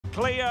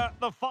clear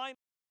the final.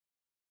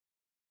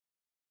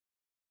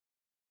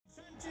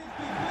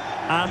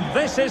 And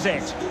this is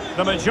it.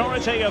 The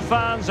majority of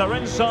fans are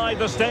inside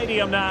the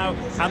stadium now,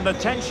 and the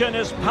tension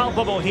is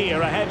palpable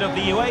here ahead of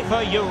the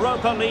UEFA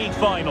Europa League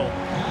final.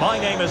 My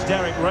name is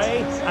Derek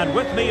Ray, and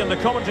with me in the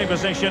commentary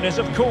position is,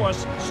 of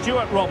course,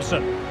 Stuart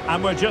Robson.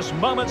 And we're just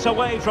moments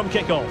away from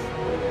kickoff.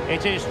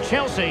 It is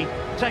Chelsea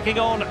taking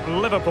on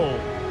Liverpool.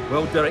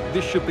 Well, Derek,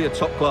 this should be a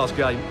top-class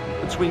game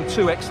between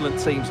two excellent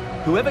teams.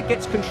 Whoever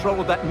gets control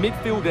of that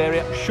midfield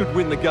area should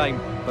win the game,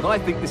 but I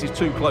think this is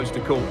too close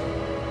to call.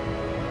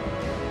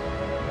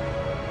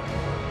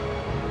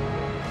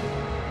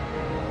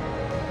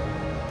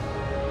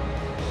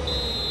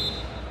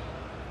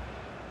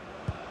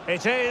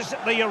 It is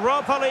the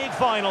Europa League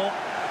final,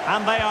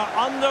 and they are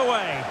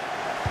underway.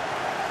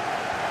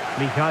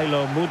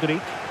 Mykhailo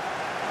Mudryk.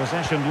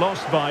 Possession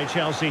lost by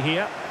Chelsea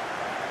here.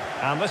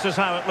 And this is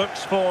how it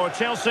looks for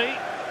Chelsea.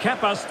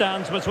 Kepa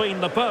stands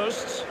between the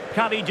posts.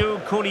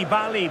 Kalidou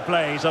Koulibaly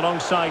plays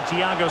alongside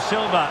Thiago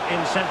Silva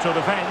in central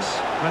defence.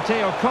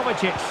 Mateo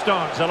Kovacic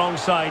starts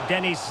alongside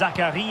Denis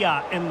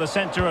Zakaria in the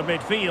centre of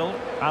midfield.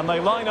 And they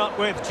line up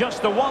with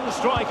just the one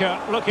striker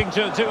looking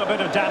to do a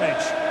bit of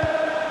damage.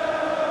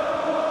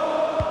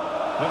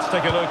 Let's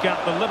take a look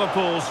at the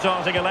Liverpool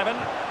starting 11.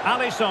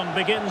 Alisson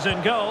begins in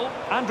goal.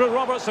 Andrew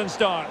Robertson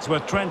starts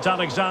with Trent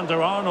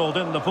Alexander-Arnold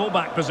in the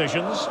fullback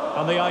positions.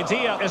 And the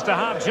idea is to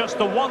have just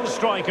the one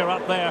striker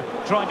up there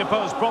trying to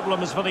pose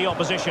problems for the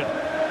opposition.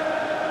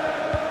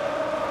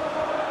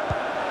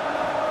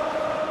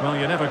 Well,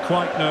 you never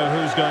quite know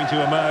who's going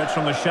to emerge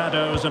from the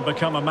shadows and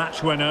become a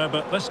match winner,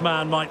 but this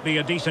man might be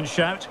a decent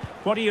shout.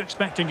 What are you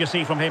expecting to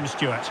see from him,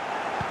 Stuart?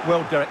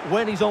 Well, Derek,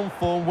 when he's on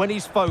form, when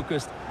he's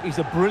focused, he's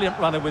a brilliant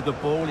runner with the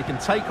ball. He can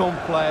take on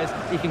players,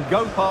 he can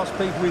go past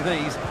people with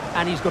ease,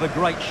 and he's got a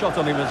great shot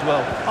on him as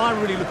well.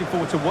 I'm really looking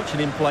forward to watching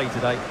him play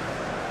today.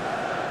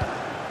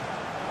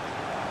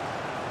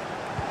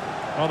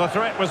 Well, the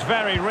threat was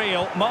very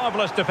real.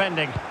 Marvellous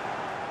defending.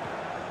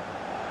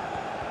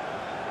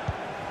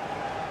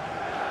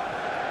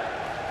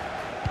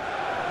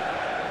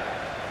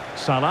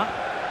 Salah.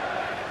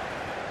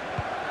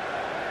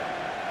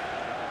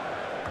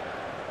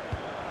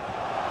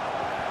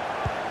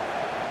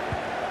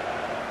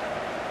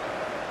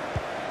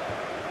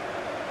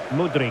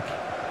 Mudryk.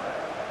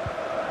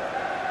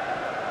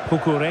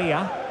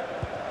 Kukureya.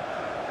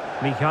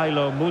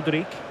 Mykhailo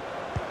Mudryk.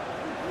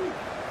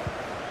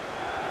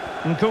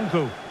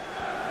 Nkunku.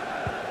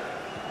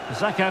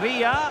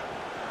 Zakaria.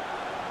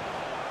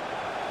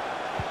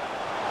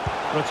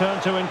 Return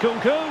to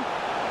Nkunku.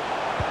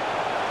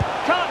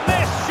 Can't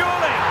miss,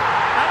 surely.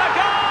 And a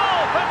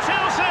goal for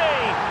Chelsea.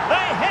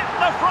 They hit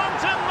the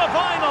front in the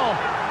final.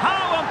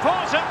 How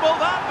important will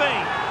that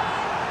be?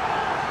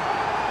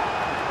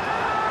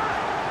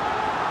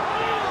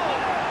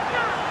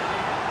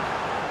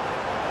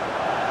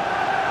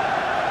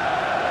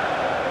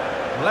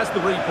 Well, as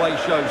the replay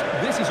shows,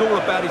 this is all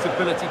about his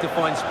ability to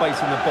find space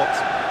in the box,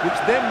 which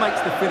then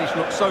makes the finish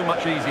look so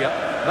much easier.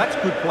 That's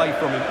good play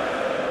from him.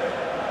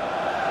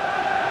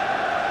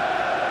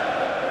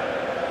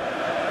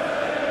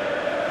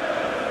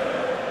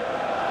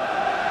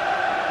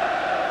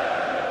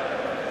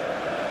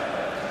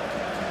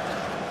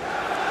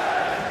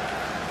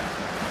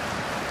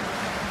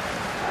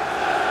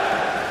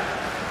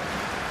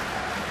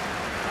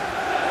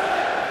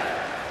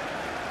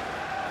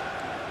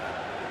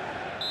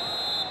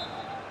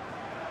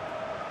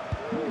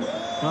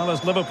 Well,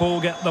 as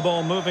Liverpool get the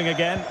ball moving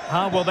again,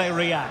 how will they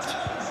react?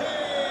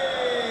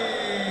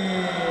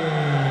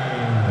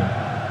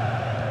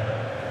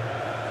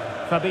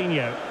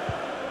 Fabinho.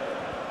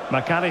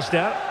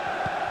 McAllister.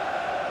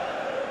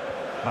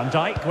 Van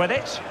Dijk with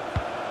it.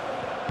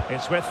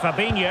 It's with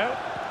Fabinho.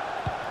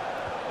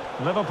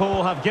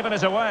 Liverpool have given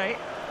it away.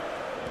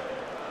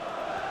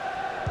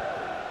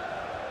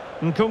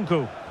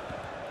 Nkunku.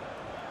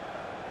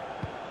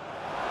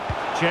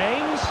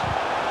 James.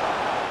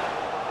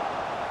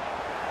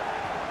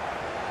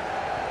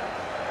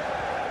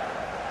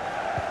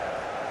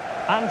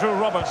 Andrew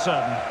Robertson.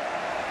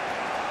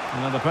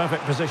 And the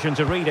perfect position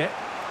to read it.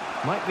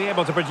 Might be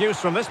able to produce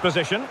from this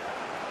position.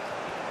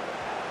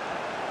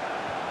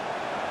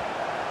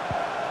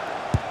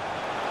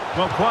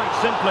 Well, quite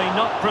simply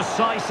not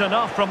precise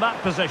enough from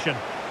that position.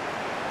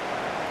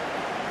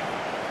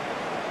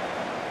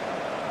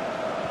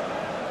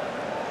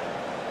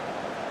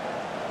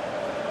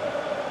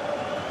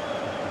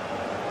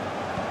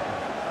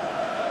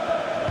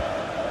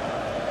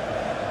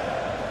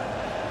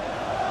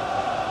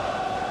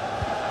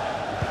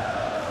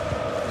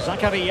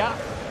 Zakaria.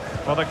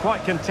 Well, they're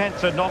quite content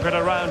to knock it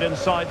around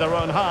inside their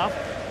own half.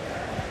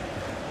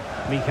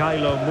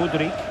 Mykhailo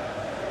Mudryk.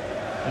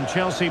 And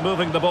Chelsea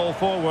moving the ball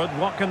forward.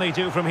 What can they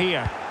do from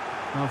here?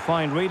 A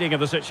fine reading of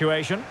the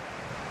situation.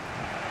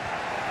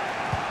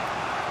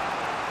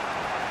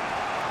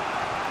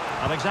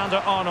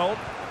 Alexander-Arnold.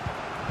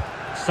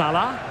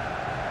 Salah.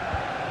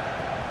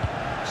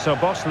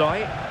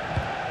 Szoboszlai.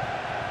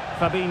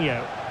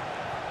 Fabinho.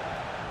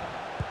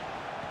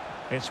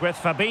 It's with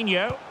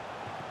Fabinho.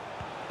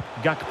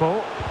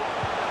 Gakpo.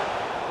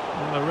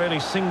 Well, a really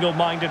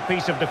single-minded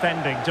piece of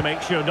defending to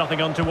make sure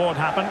nothing untoward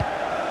happened.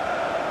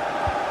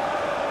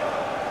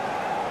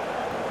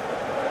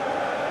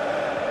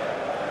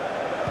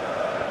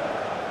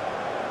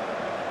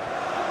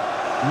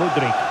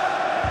 Mudryk.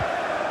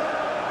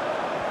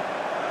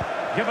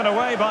 Given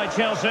away by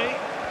Chelsea.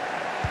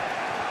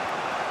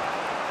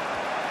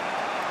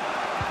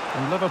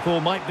 And Liverpool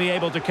might be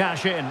able to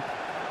cash in.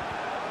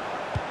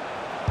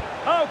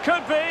 Oh,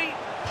 could be.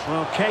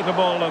 Well,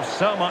 capable of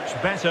so much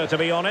better, to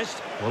be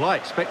honest. Well, I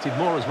expected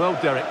more as well,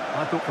 Derek.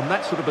 I thought from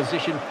that sort of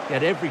position, he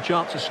had every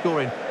chance of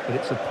scoring, but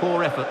it's a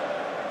poor effort.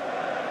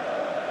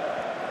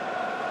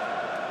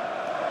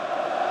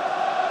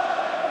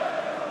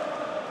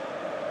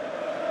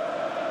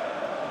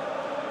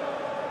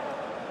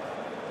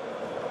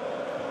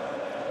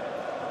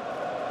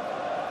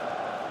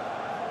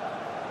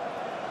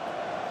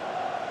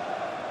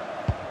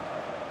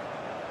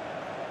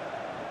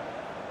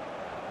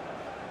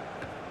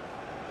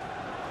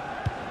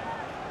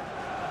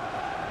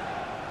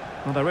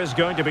 Well, there is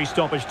going to be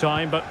stoppage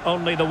time, but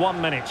only the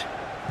 1 minute.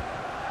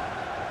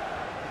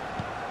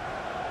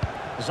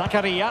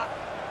 Zakaria.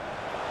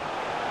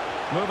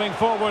 Moving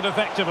forward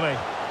effectively.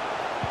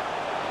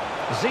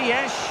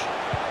 Ziyech.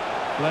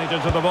 Played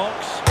into the box.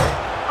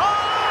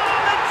 Oh,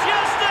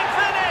 majestic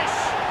finish!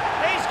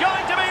 He's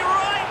going to be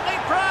rightly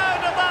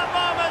proud of that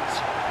moment.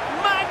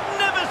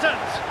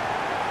 Magnificent!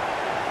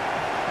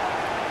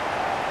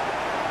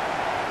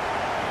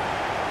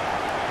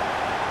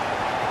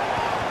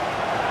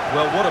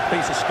 Well, what a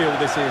piece of skill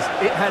this is.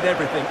 It had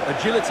everything.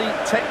 Agility,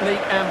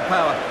 technique and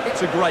power.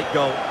 It's a great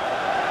goal.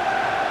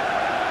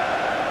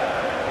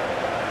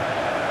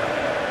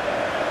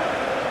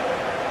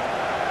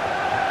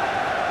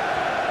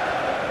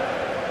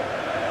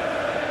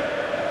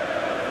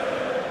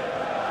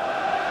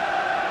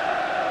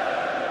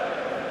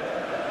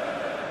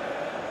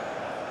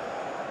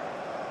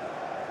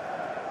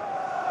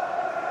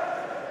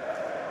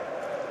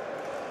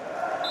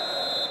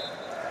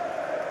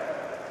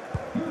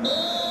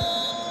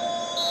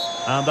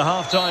 And the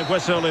half-time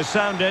whistle is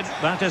sounded.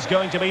 That is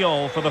going to be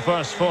all for the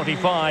first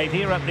 45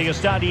 here at the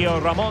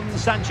Estadio Ramon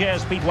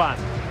Sanchez Pizjuán.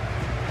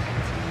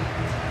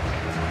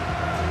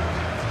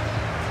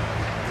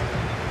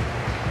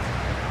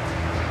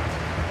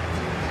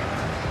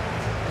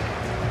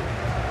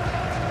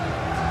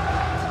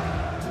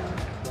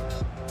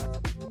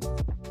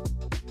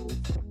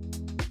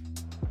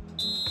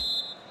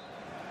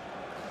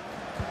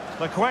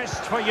 The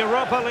quest for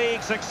Europa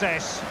League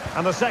success,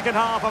 and the second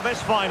half of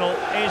this final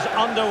is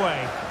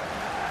underway.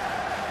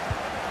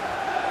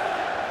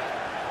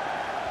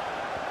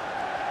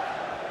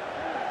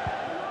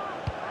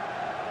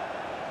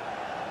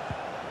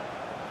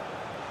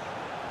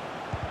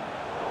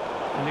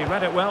 And he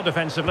read it well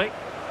defensively.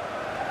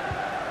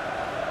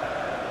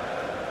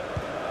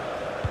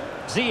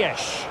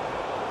 Ziyech.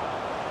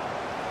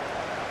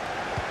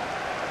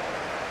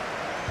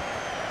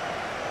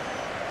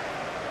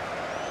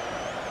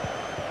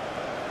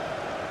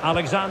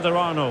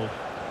 Alexander-Arnold.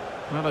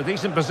 Well, a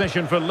decent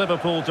position for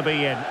Liverpool to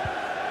be in.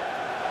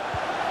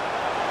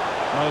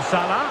 Mo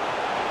Salah.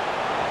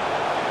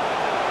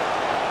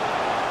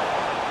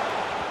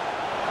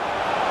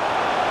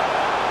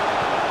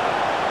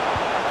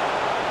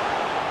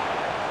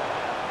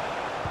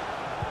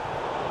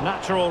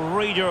 Natural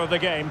reader of the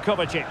game,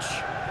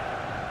 Kovacic.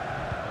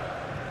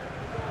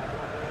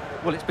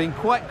 Well, it's been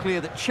quite clear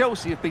that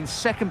Chelsea have been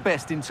second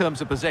best in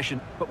terms of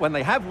possession, but when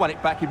they have won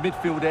it back in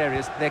midfield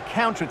areas, their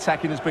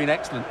counter-attacking has been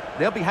excellent.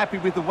 They'll be happy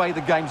with the way the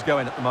game's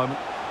going at the moment.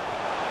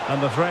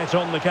 And the threat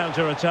on the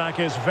counter-attack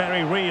is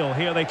very real.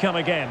 Here they come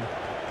again.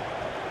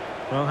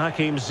 Well,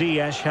 Hakim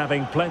Ziyech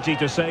having plenty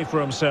to say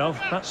for himself.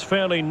 That's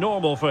fairly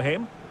normal for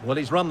him. Well,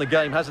 he's run the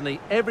game, hasn't he?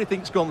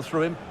 Everything's gone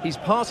through him. His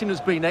passing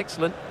has been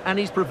excellent, and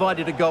he's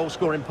provided a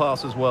goal-scoring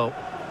pass as well.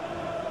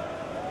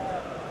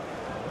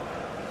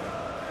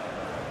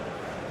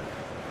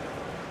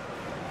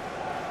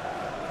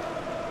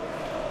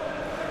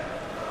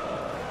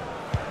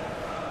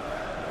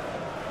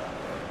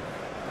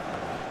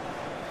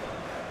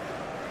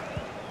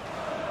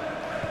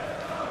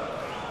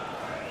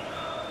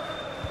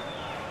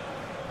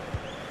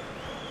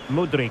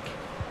 Mudryk.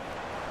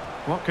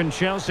 What can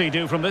Chelsea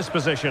do from this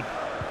position?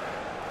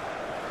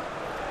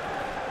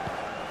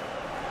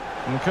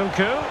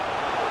 Nkunku.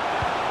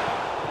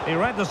 He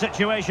read the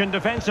situation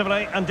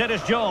defensively and did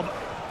his job.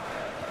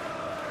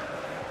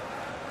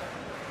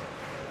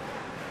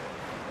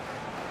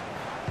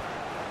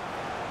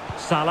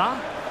 Salah.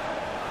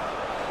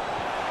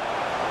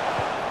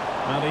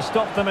 Well, he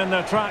stopped them in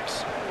their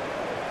tracks.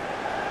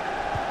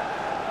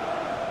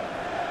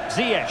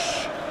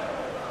 Ziyech.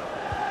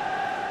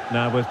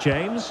 Now with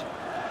James.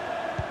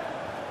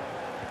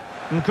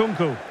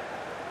 Nkunku.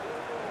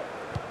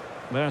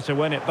 There to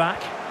win it back.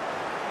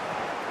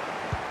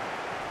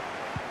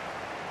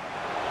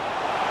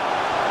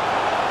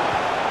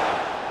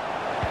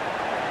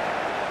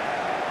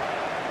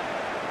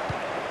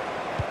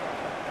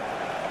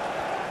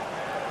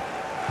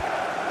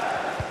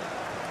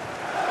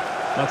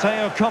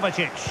 Mateo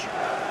Kovacic.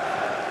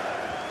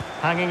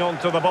 Hanging on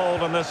to the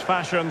ball in this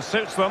fashion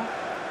suits them.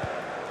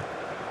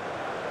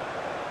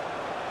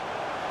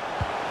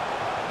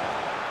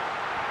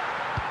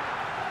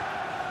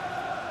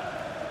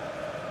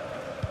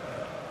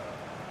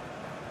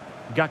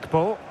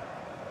 Gakpo.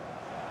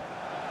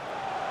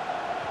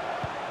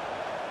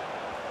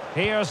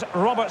 Here's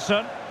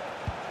Robertson.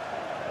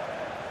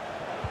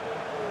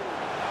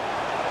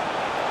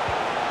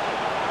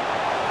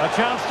 A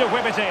chance to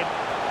whip it in.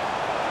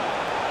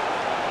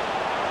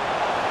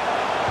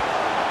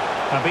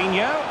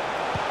 Fabinho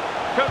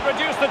could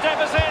reduce the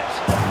deficit,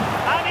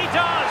 and he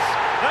does.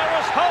 There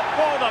is hope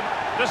for them,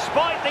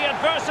 despite the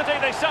adversity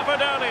they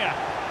suffered earlier.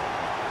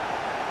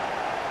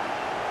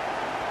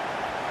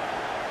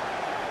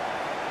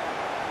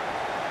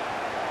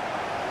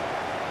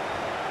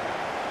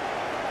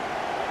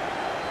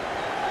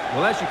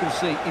 Well, as you can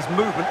see, his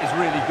movement is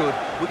really good,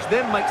 which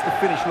then makes the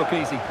finish look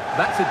easy.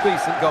 That's a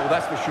decent goal,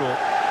 that's for sure.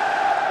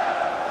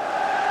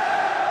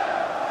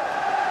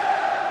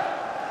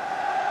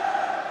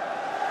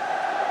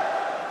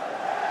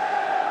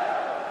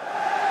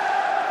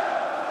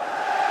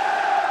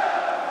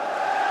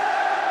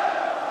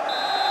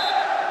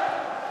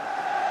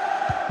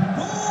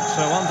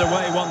 So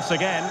underway once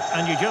again,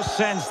 and you just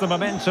sense the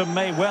momentum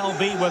may well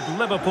be with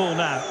Liverpool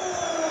now.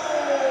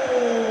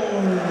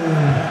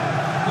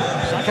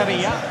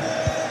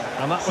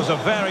 And that was a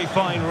very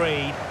fine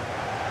read.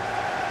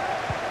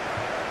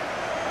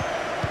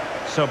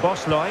 So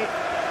Bosley.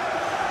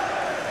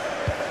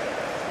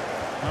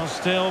 Well,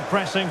 still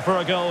pressing for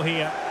a goal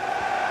here.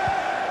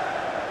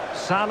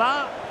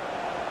 Salah.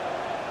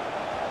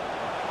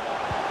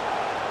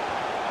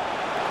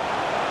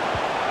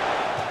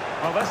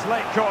 Well, this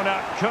late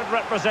corner could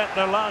represent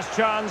their last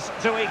chance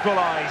to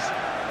equalise.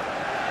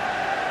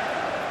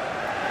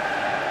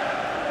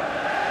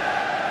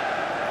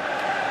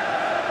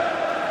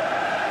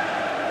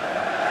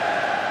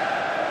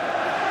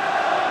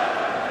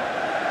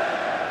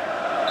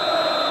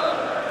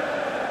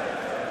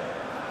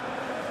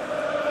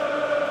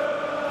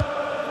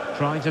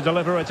 Trying to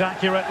deliver it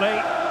accurately.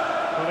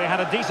 Well, they had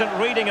a decent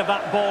reading of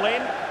that ball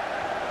in.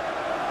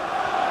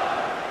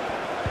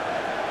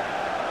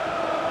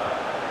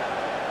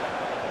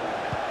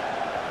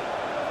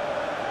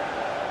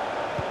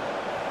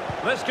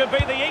 This could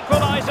be the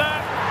equaliser.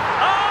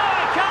 Oh,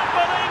 I can't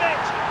believe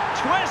it!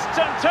 Twists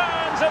and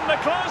turns in the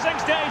closing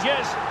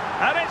stages.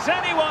 And it's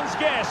anyone's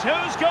guess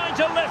who's going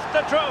to lift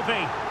the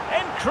trophy.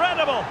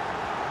 Incredible!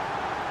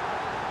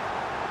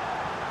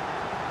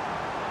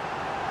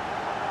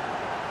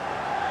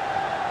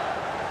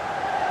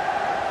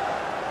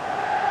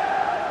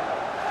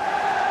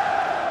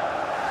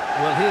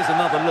 Well, here's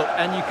another look,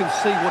 and you can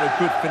see what a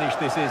good finish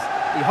this is.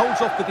 He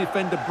holds off the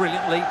defender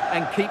brilliantly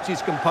and keeps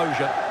his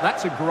composure.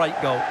 That's a great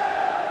goal.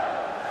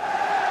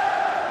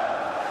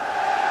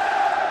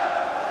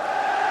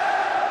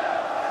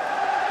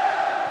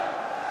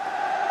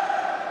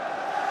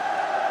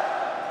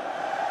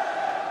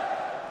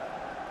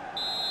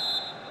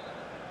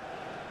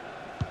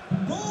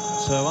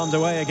 So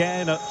underway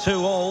again at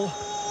 2-2.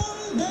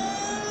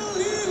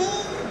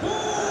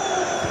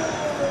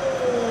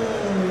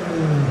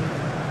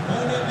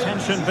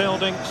 Tension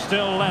building,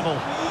 still level.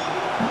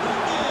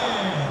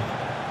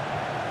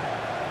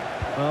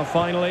 Well,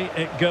 finally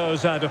it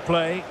goes out of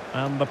play,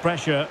 and the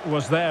pressure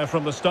was there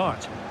from the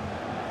start.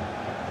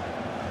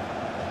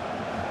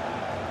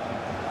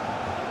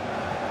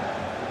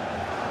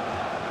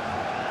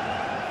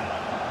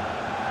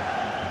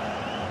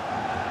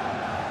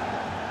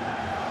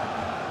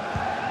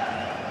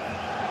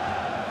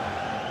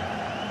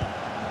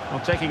 Well,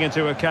 taking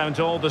into account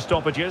all the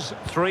stoppages,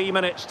 3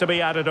 minutes to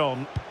be added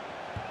on.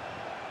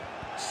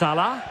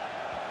 Salah.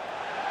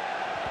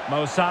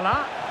 Mo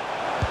Salah.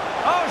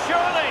 Oh,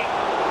 surely!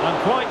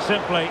 And quite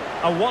simply,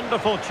 a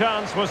wonderful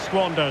chance was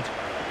squandered.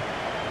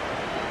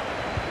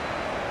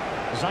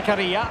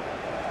 Zakaria.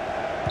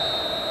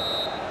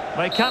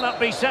 They cannot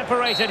be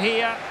separated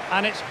here,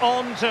 and it's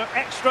on to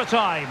extra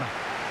time.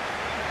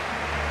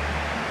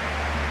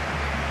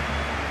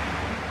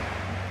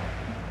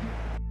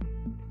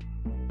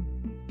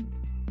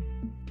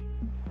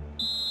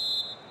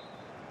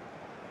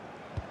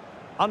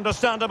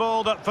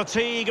 Understandable that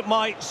fatigue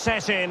might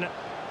set in.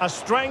 A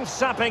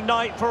strength-sapping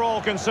night for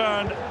all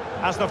concerned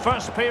as the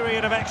first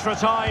period of extra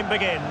time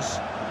begins.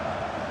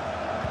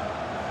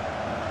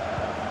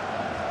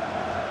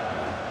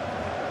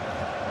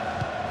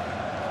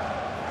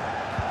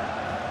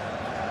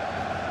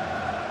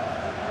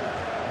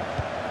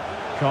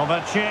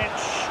 Kovacic.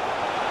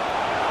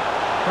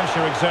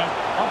 Pressure exert.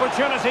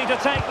 Opportunity to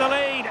take the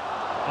lead.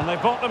 And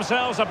they've bought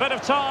themselves a bit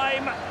of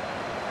time.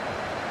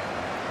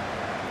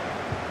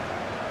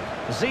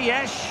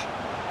 Ziyech.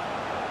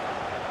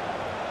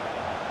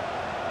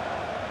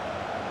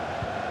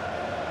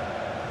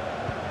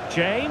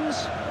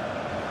 James.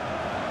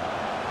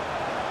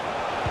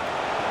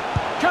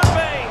 Could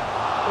be.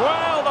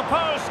 Well, the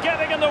post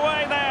getting in the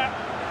way there.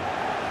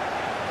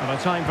 And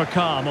a time for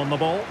calm on the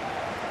ball.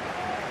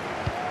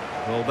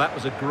 Well, that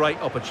was a great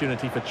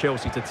opportunity for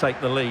Chelsea to take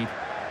the lead.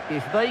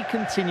 If they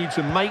continue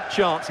to make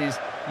chances,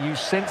 you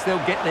sense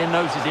they'll get their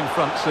noses in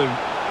front soon.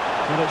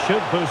 Well, it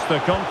should boost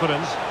their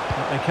confidence,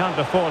 but they can't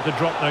afford to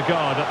drop their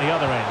guard at the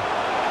other end.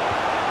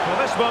 Well,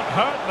 this won't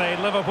hurt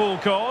the Liverpool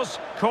cause.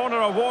 Corner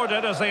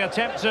awarded as they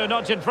attempt to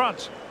nudge in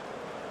front.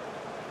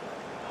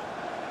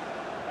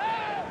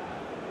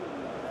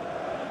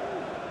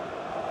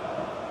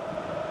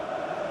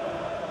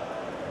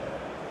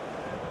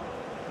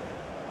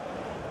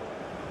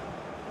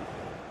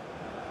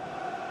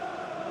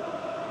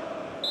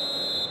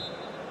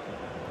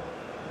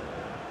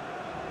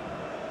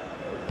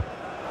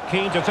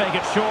 Keen to take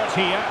it short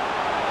here.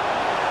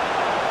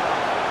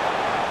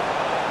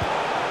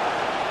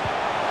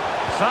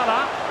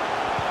 Salah.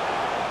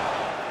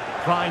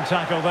 Fine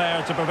tackle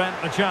there to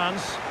prevent the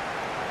chance.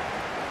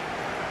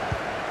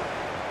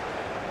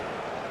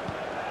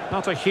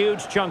 Not a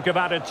huge chunk of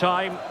added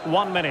time.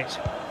 1 minute.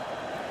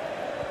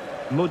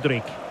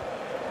 Mudryk.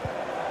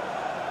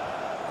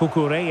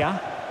 Cucurella.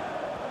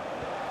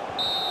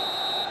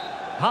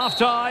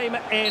 Half-time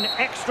in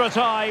extra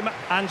time,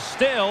 and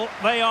still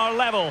they are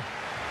level.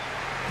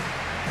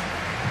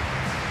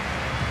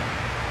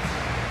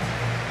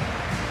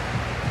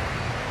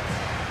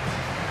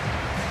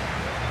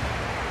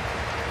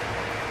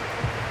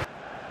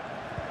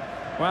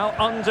 Well,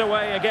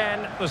 underway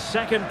again, the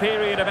second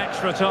period of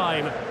extra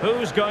time.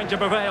 Who's going to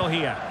prevail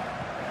here?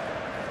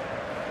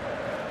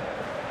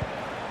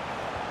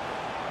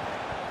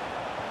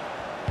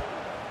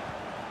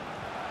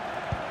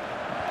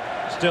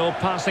 Still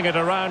passing it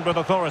around with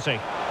authority.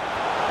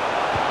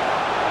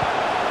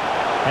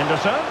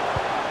 Henderson.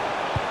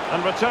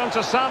 And return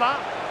to Salah.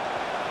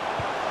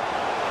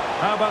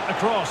 How about the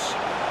cross?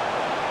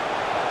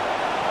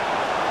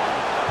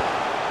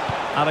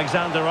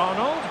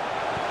 Alexander-Arnold.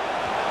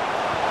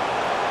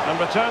 And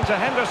return to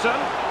Henderson.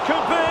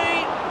 Could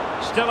be.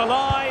 Still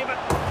alive.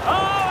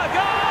 Oh, a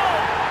goal!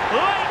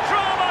 Late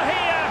drama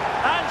here.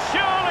 And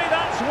surely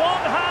that's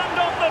one hand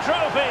on the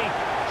trophy.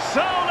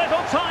 So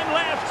little time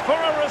left for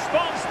a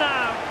response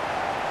now.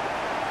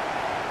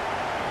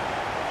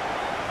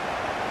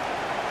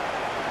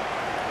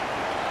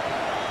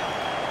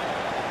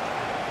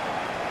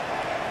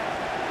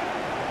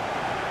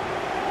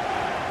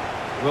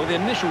 Well, the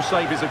initial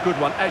save is a good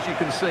one, as you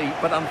can see,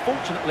 but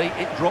unfortunately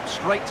it dropped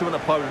straight to an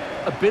opponent.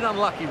 A bit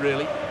unlucky,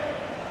 really.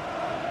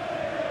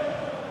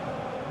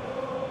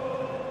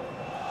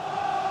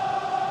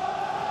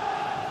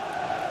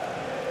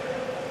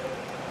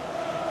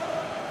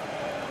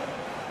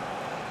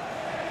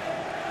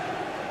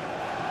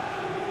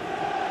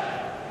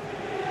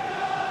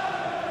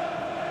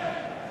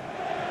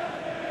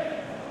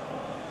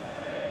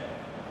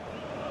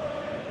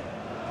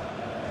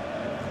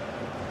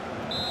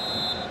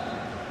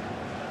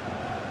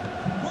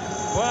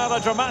 Well, a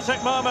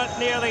dramatic moment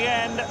near the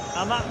end,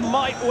 and that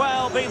might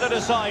well be the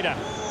decider.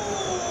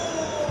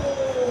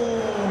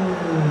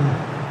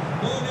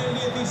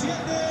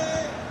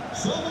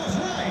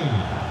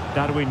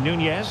 Darwin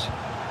Núñez.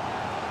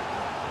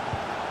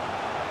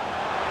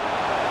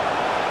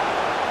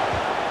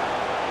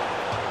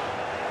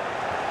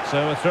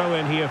 So a throw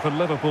in here for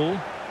Liverpool.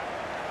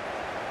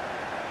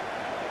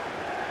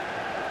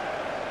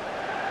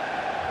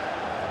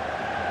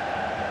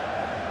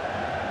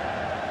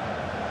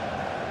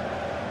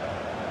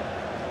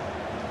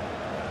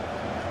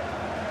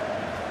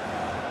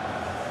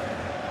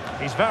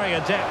 He's very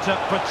adept at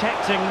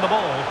protecting the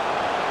ball.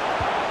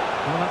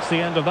 Well, that's the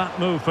end of that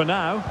move for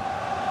now.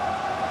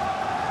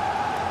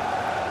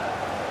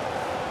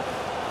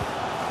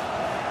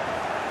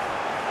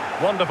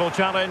 Wonderful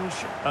challenge,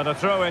 and a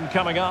throw-in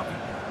coming up.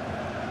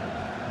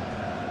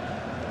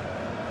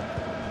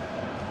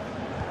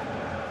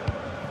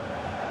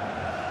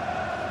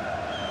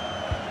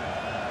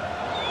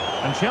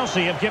 And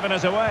Chelsea have given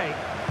us away.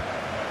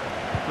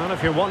 And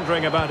if you're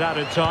wondering about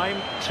added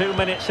time, 2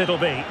 minutes it'll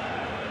be.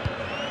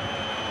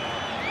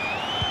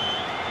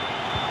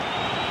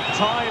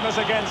 Time is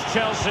against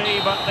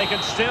Chelsea, but they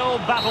can still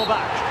battle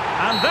back.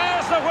 And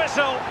there's the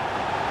whistle.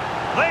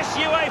 This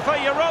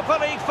UEFA Europa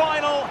League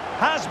final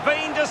has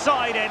been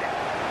decided.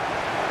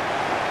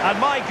 And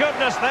my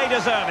goodness, they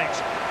deserve it.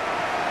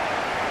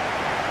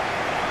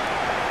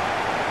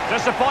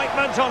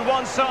 Disappointment on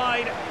one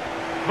side,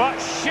 but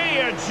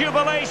sheer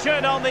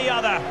jubilation on the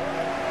other.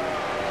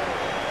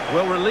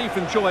 Well, relief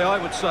and joy, I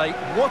would say.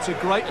 What a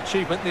great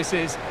achievement this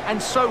is,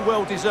 and so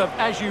well deserved,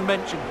 as you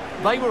mentioned.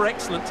 They were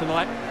excellent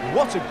tonight.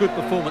 What a good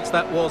performance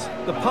that was.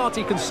 The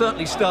party can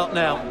certainly start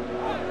now.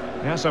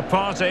 Yes, a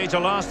party to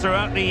last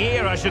throughout the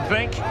year, I should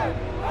think.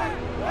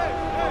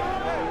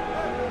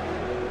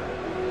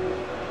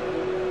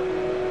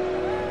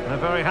 They're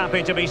very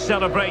happy to be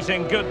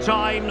celebrating good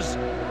times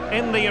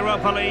in the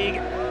Europa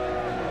League.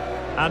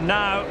 And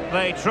now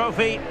the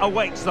trophy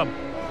awaits them.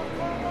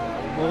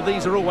 Well,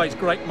 these are always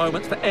great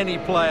moments for any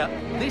player.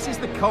 This is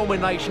the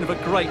culmination of a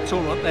great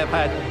tournament they've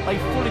had. They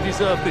fully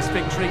deserve this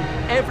victory.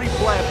 Every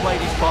player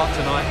played his part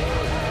tonight.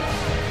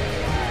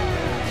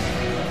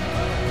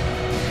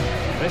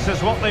 This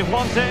is what they've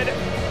wanted.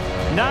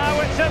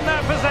 Now it's in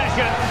their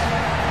possession.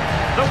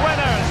 The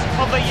winners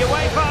of the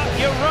UEFA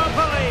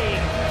Europa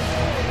League.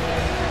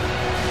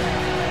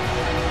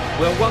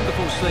 Well,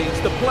 wonderful scenes.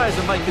 The players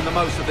are making the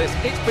most of this.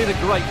 It's been a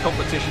great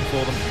competition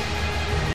for them.